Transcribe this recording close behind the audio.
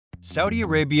Saudi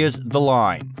Arabia's The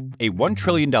Line, a $1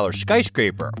 trillion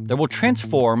skyscraper that will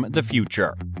transform the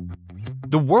future.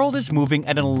 The world is moving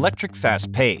at an electric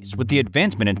fast pace with the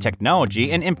advancement in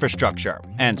technology and infrastructure,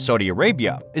 and Saudi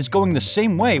Arabia is going the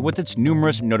same way with its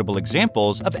numerous notable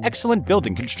examples of excellent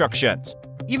building constructions.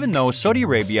 Even though Saudi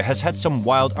Arabia has had some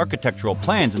wild architectural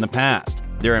plans in the past,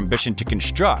 their ambition to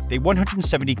construct a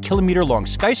 170-kilometer-long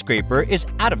skyscraper is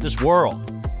out of this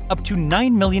world. Up to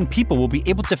 9 million people will be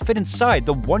able to fit inside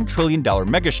the $1 trillion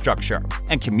megastructure,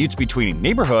 and commutes between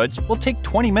neighborhoods will take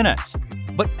 20 minutes.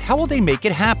 But how will they make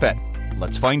it happen?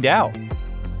 Let's find out.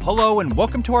 Hello and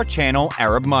welcome to our channel,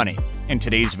 Arab Money. In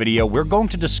today's video, we're going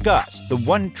to discuss the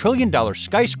 $1 trillion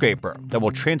skyscraper that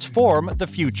will transform the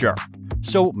future.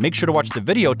 So make sure to watch the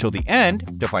video till the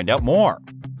end to find out more.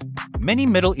 Many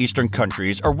Middle Eastern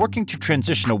countries are working to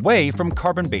transition away from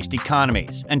carbon-based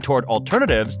economies and toward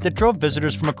alternatives that draw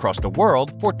visitors from across the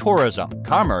world for tourism,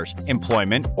 commerce,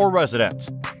 employment, or residence.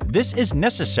 This is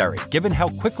necessary given how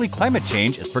quickly climate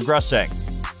change is progressing.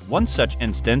 One such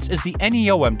instance is the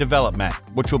Neom development,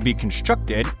 which will be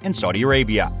constructed in Saudi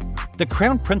Arabia. The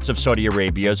Crown Prince of Saudi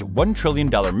Arabia's $1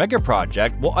 trillion mega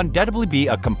project will undoubtedly be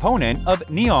a component of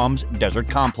Neom's desert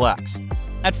complex.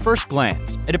 At first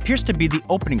glance, it appears to be the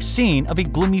opening scene of a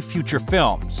gloomy future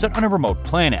film set on a remote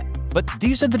planet. But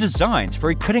these are the designs for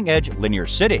a cutting-edge linear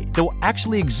city that will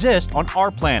actually exist on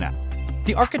our planet.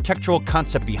 The architectural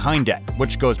concept behind it,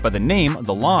 which goes by the name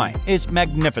The Line, is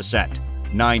magnificent.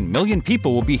 9 million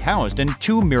people will be housed in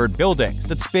 2 mirrored buildings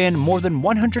that span more than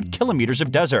 100 kilometers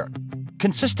of desert.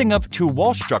 Consisting of 2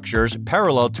 wall structures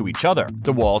parallel to each other,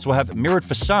 the walls will have mirrored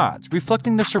facades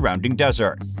reflecting the surrounding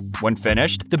desert. When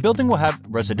finished, the building will have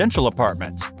residential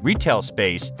apartments, retail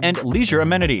space, and leisure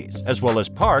amenities, as well as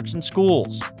parks and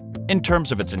schools. In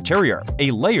terms of its interior, a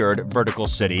layered vertical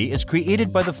city is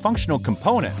created by the functional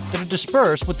components that are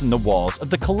dispersed within the walls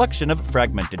of the collection of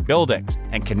fragmented buildings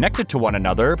and connected to one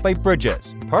another by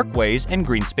bridges, parkways, and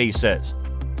green spaces.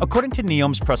 According to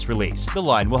Neom's press release, the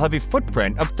line will have a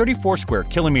footprint of 34 square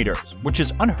kilometers, which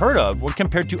is unheard of when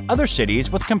compared to other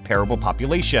cities with comparable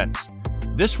populations.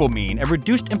 This will mean a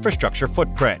reduced infrastructure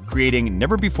footprint, creating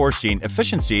never-before-seen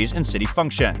efficiencies in city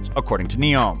functions, according to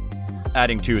Neom.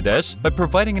 Adding to this, by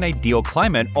providing an ideal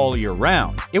climate all year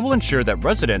round, it will ensure that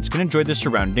residents can enjoy the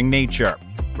surrounding nature.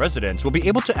 Residents will be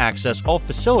able to access all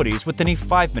facilities within a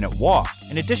 5-minute walk,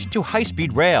 in addition to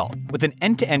high-speed rail, with an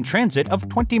end-to-end transit of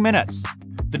 20 minutes.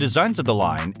 The designs of the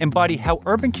line embody how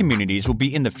urban communities will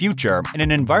be in the future in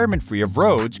an environment free of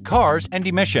roads, cars, and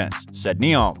emissions, said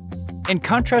Neom. In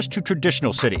contrast to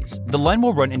traditional cities, the line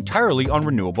will run entirely on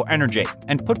renewable energy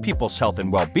and put people's health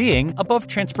and well-being above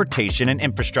transportation and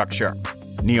infrastructure.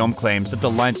 Neom claims that the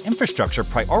line's infrastructure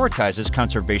prioritizes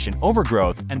conservation over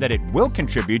growth and that it will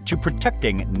contribute to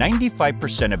protecting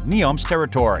 95% of Neom's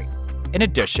territory. In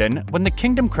addition, when the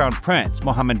Kingdom Crown Prince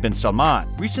Mohammed bin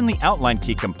Salman recently outlined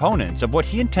key components of what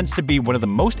he intends to be one of the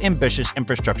most ambitious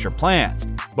infrastructure plans,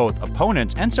 both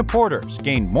opponents and supporters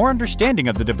gained more understanding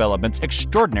of the development's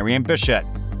extraordinary ambition.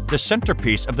 The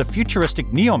centerpiece of the futuristic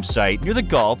Neom site near the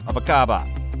Gulf of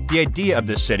Aqaba. The idea of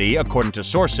this city, according to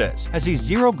sources, has a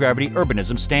zero-gravity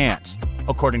urbanism stance.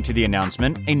 According to the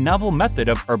announcement, a novel method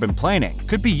of urban planning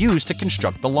could be used to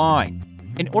construct the line.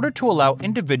 In order to allow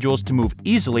individuals to move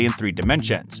easily in 3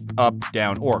 dimensions, up,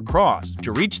 down, or across,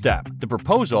 to reach them, the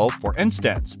proposal, for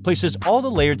instance, places all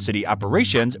the layered city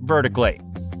operations vertically.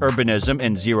 Urbanism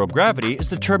in zero gravity is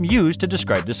the term used to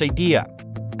describe this idea.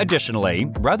 Additionally,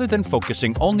 rather than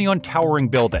focusing only on towering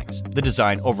buildings, the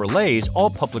design overlays all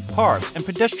public parks and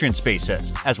pedestrian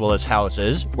spaces, as well as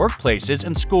houses, workplaces,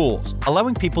 and schools,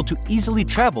 allowing people to easily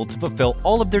travel to fulfill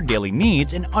all of their daily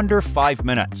needs in under 5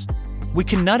 minutes. We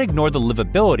cannot ignore the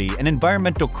livability and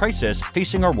environmental crisis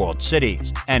facing our world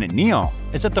cities, and Neom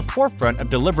is at the forefront of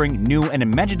delivering new and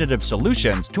imaginative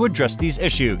solutions to address these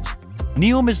issues.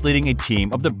 Neom is leading a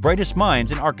team of the brightest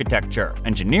minds in architecture,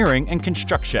 engineering, and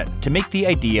construction to make the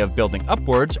idea of building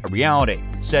upwards a reality,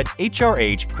 said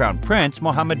HRH Crown Prince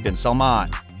Mohammed bin Salman.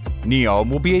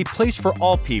 Neom will be a place for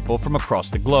all people from across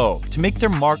the globe to make their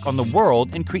mark on the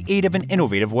world in creative and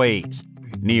innovative ways.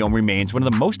 Neom remains one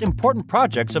of the most important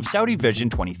projects of Saudi Vision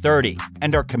 2030,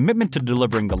 and our commitment to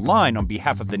delivering the line on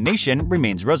behalf of the nation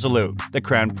remains resolute, the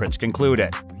Crown Prince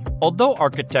concluded. Although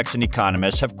architects and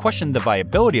economists have questioned the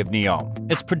viability of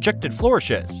Neom, its projected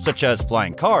flourishes, such as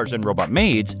flying cars and robot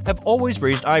maids, have always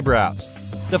raised eyebrows.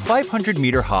 The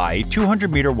 500-meter-high,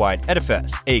 200-meter-wide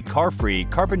edifice, a car-free,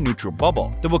 carbon-neutral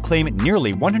bubble that will claim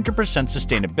nearly 100%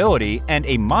 sustainability and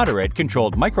a moderate,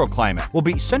 controlled microclimate, will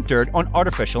be centered on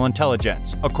artificial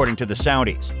intelligence, according to the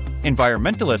Saudis.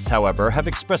 Environmentalists, however, have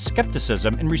expressed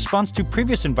skepticism in response to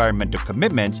previous environmental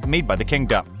commitments made by the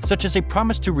kingdom, such as a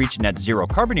promise to reach net zero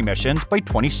carbon emissions by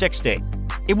 2060.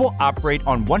 It will operate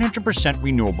on 100%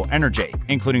 renewable energy,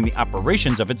 including the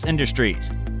operations of its industries.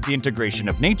 The integration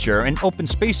of nature and open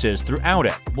spaces throughout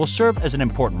it will serve as an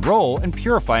important role in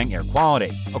purifying air quality,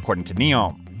 according to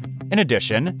Neom. In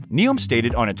addition, Neom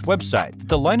stated on its website that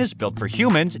the line is built for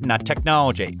humans, not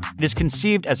technology. It is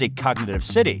conceived as a cognitive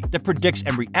city that predicts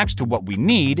and reacts to what we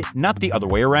need, not the other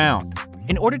way around.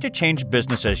 In order to change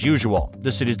business as usual,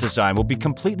 the city's design will be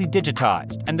completely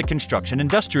digitized and the construction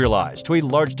industrialized to a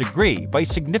large degree by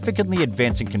significantly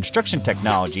advancing construction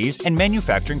technologies and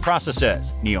manufacturing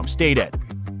processes, Neom stated.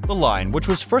 The line, which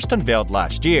was first unveiled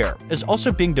last year, is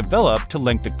also being developed to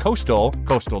link the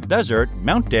coastal desert,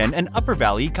 mountain, and upper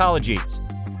valley ecologies.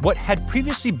 What had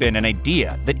previously been an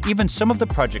idea that even some of the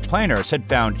project planners had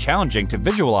found challenging to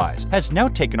visualize has now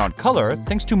taken on color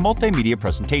thanks to multimedia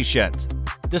presentations.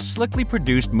 This slickly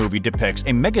produced movie depicts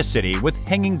a megacity with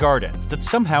hanging gardens that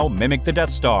somehow mimic the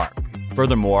Death Star.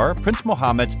 Furthermore, Prince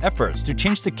Mohammed's efforts to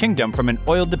change the kingdom from an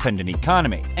oil-dependent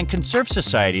economy and conserve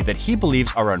society that he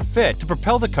believes are unfit to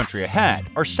propel the country ahead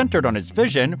are centered on his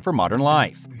vision for modern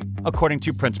life. According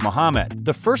to Prince Mohammed,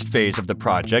 the first phase of the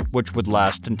project, which would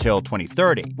last until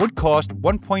 2030, would cost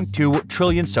 1.2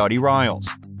 trillion Saudi riyals.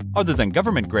 Other than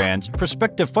government grants,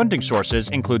 prospective funding sources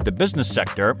include the business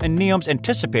sector and Neom's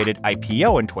anticipated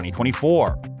IPO in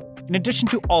 2024. In addition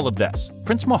to all of this,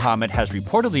 Prince Mohammed has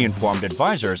reportedly informed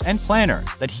advisors and planners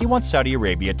that he wants Saudi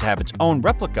Arabia to have its own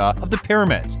replica of the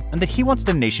pyramids and that he wants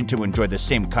the nation to enjoy the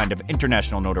same kind of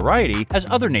international notoriety as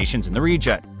other nations in the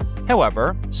region.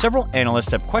 However, several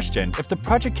analysts have questioned if the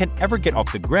project can ever get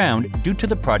off the ground due to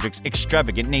the project's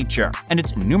extravagant nature and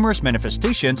its numerous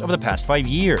manifestations over the past 5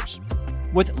 years.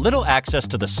 With little access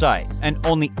to the site and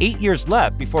only 8 years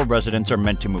left before residents are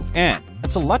meant to move in,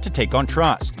 it's a lot to take on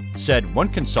trust, said one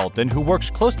consultant who works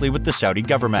closely with the Saudi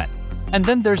government. And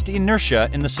then there's the inertia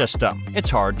in the system. It's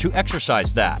hard to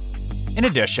exercise that. In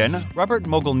addition, Robert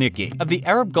Mogilnicki of the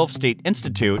Arab Gulf State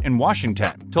Institute in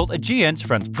Washington told Agence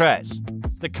France Presse,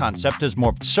 "The concept has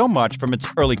morphed so much from its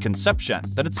early conception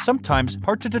that it's sometimes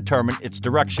hard to determine its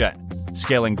direction,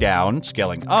 scaling down,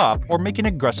 scaling up, or making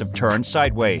an aggressive turn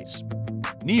sideways."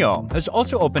 Neom has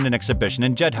also opened an exhibition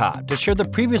in Jeddah to share the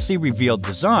previously revealed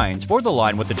designs for the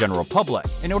line with the general public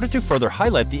in order to further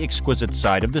highlight the exquisite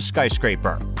side of the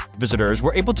skyscraper. Visitors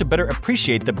were able to better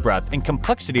appreciate the breadth and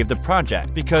complexity of the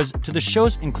project because to the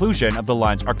show's inclusion of the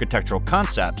line's architectural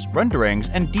concepts, renderings,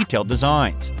 and detailed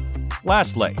designs.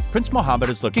 Lastly, Prince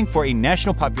Mohammed is looking for a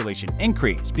national population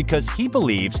increase because he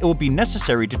believes it will be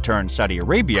necessary to turn Saudi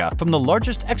Arabia from the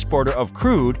largest exporter of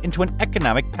crude into an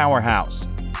economic powerhouse.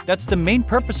 That's the main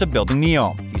purpose of building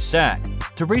Neom, he said,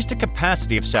 to raise the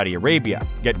capacity of Saudi Arabia,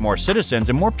 get more citizens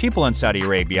and more people in Saudi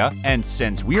Arabia, and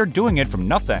since we are doing it from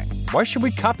nothing, why should we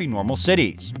copy normal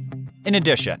cities? In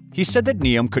addition, he said that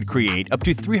Neom could create up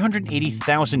to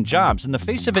 380,000 jobs in the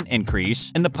face of an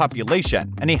increase in the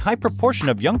population and a high proportion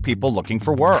of young people looking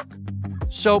for work.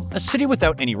 So, a city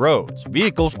without any roads,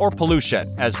 vehicles, or pollution,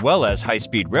 as well as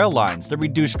high-speed rail lines that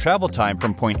reduce travel time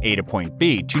from point A to point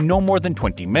B to no more than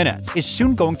 20 minutes, is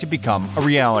soon going to become a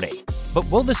reality. But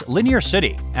will this linear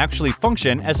city actually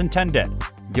function as intended?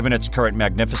 Given its current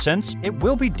magnificence, it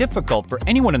will be difficult for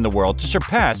anyone in the world to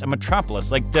surpass a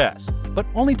metropolis like this, but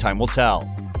only time will tell.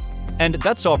 And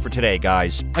that's all for today,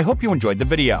 guys. I hope you enjoyed the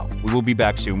video. We will be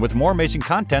back soon with more amazing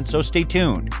content, so stay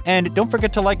tuned. And don't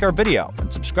forget to like our video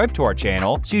and subscribe to our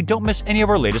channel so you don't miss any of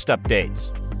our latest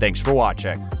updates. Thanks for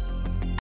watching.